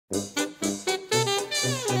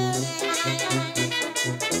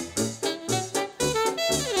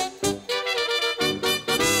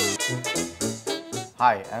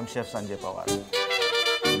Hi, I'm Chef Sanjay Pawar.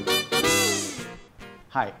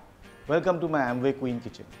 Hi, welcome to my Amway Queen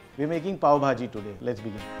kitchen. We're making Pav Bhaji today. Let's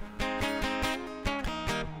begin.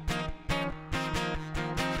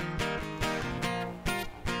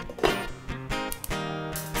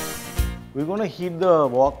 We're going to heat the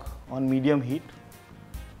wok on medium heat.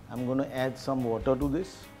 I'm going to add some water to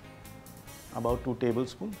this, about 2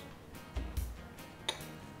 tablespoons.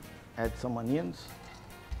 Add some onions.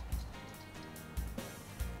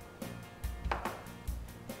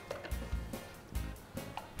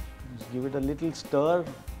 Just give it a little stir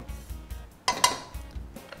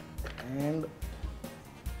and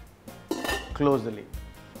close the lid.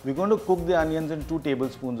 We're going to cook the onions in 2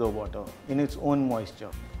 tablespoons of water in its own moisture.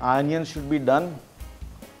 Our onions should be done.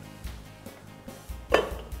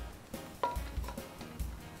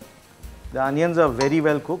 The onions are very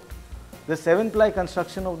well cooked. The 7-ply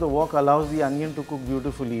construction of the wok allows the onion to cook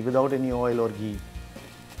beautifully without any oil or ghee.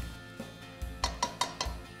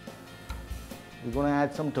 We're going to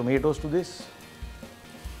add some tomatoes to this.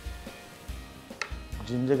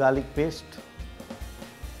 Ginger garlic paste.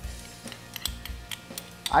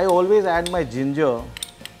 I always add my ginger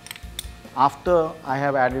after I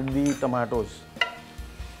have added the tomatoes.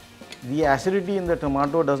 The acidity in the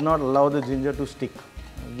tomato does not allow the ginger to stick.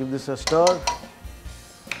 I'll give this a stir.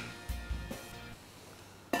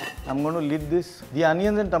 I'm going to lid this. The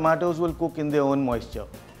onions and tomatoes will cook in their own moisture.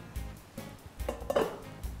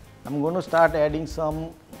 I'm going to start adding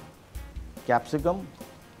some capsicum.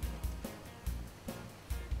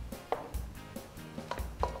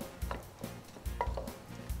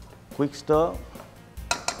 Quick stir.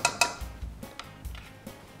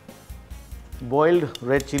 Boiled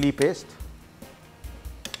red chili paste.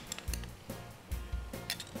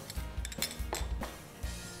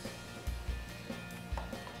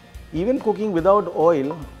 Even cooking without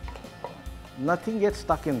oil, nothing gets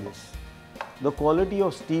stuck in this. The quality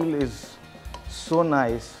of steel is so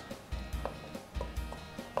nice.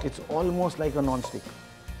 It's almost like a non-stick.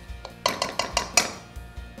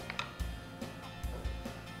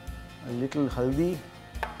 A little haldi,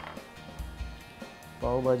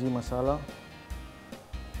 Pav Bhaji masala,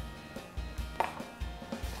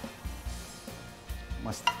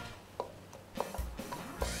 mast.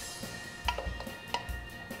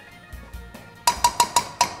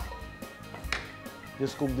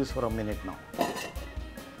 Just cook this for a minute now.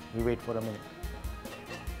 We wait for a minute.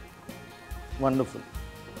 Wonderful.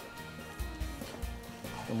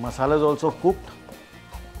 The masala is also cooked.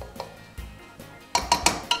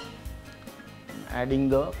 Adding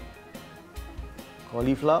the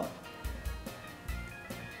cauliflower,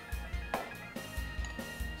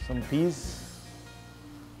 some peas,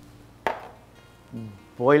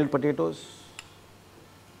 boiled potatoes,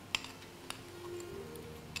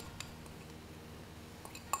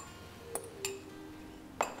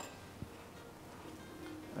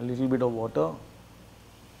 a little bit of water,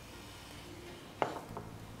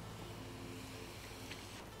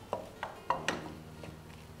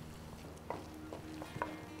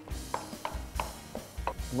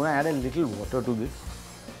 I'm going to add a little water to this,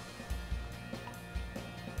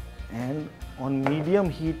 and on medium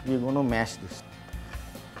heat we are going to mash this.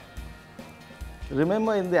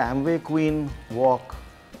 Remember, in the Amway Queen WOK,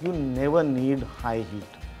 you never need high heat.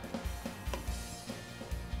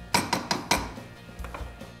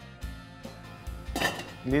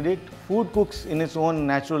 Lid it. Food cooks in its own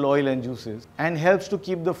natural oil and juices and helps to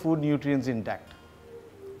keep the food nutrients intact.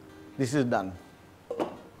 This is done.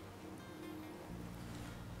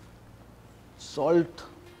 Salt,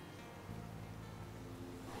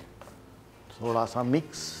 thoda sa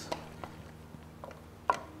mix.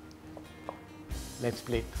 Let's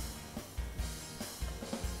plate.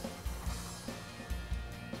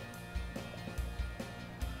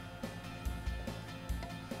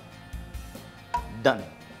 Done.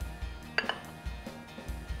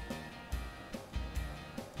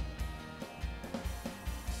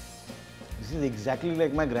 This is exactly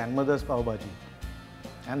like my grandmother's Pav Bhaji,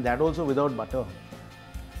 and that also without butter.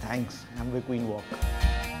 Thanks, Amway Queen WOK.